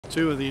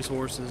Two of these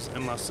horses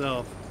and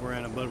myself were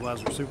in a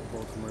Budweiser Super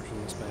Bowl commercial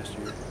this past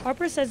year.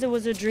 Harper says it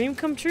was a dream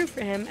come true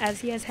for him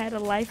as he has had a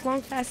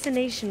lifelong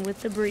fascination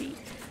with the breed.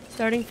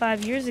 Starting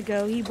 5 years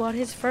ago, he bought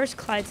his first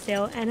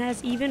Clydesdale and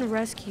has even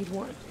rescued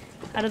one.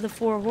 Out of the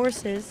 4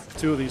 horses,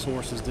 two of these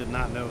horses did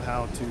not know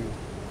how to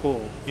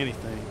pull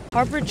anything.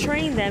 Harper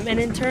trained them and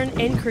in turn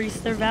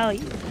increased their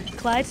value.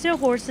 Clydesdale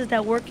horses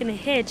that work in a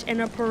hitch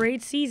and a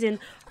parade season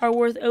are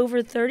worth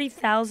over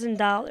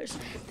 $30,000.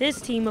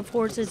 This team of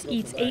horses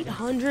eats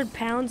 800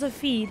 pounds of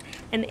feed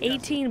and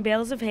 18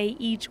 bales of hay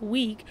each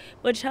week,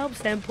 which helps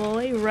them pull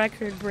a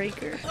record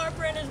breaker.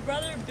 Harper and his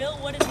brother built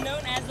what is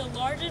known as the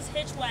largest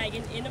hitch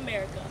wagon in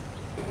America.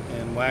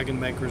 And wagon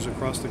makers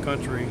across the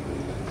country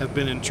have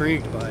been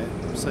intrigued by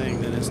it,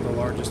 saying that it's the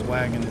largest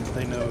wagon that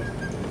they know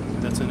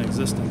that's in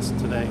existence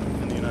today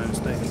in the United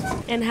States.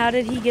 And how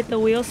did he get the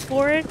wheels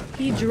for it?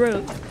 He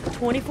drove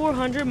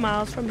 2,400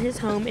 miles from his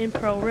home in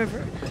Pearl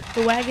River.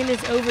 The wagon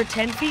is over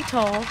 10 feet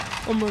tall,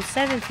 almost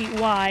 7 feet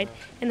wide,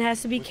 and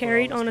has to be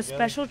carried on a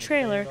special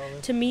trailer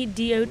to meet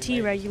DOT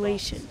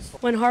regulations.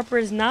 When Harper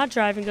is not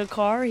driving a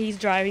car, he's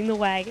driving the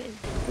wagon.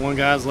 One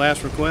guy's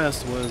last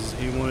request was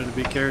he wanted to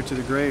be carried to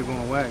the grave on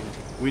a wagon.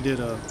 We did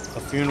a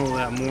funeral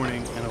that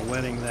morning and a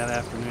wedding that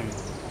afternoon.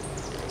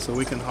 So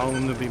we can haul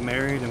him to be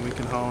married and we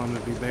can haul him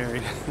to be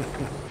buried.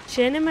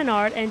 Shannon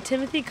Menard and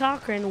Timothy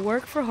Cochran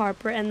work for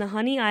Harper and the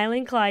Honey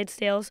Island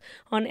Clydesdales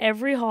on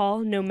every haul,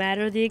 no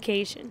matter the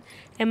occasion.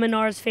 And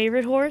Menard's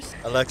favorite horse?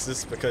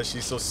 Alexis, because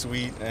she's so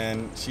sweet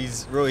and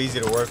she's real easy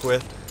to work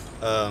with.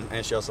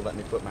 And she also let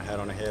me put my hat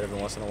on her head every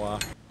once in a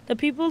while. The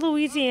people of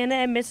Louisiana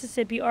and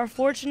Mississippi are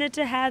fortunate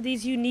to have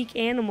these unique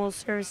animals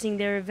servicing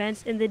their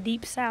events in the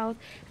Deep South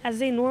as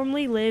they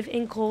normally live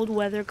in cold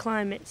weather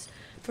climates.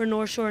 For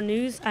North Shore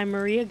News, I'm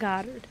Maria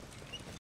Goddard.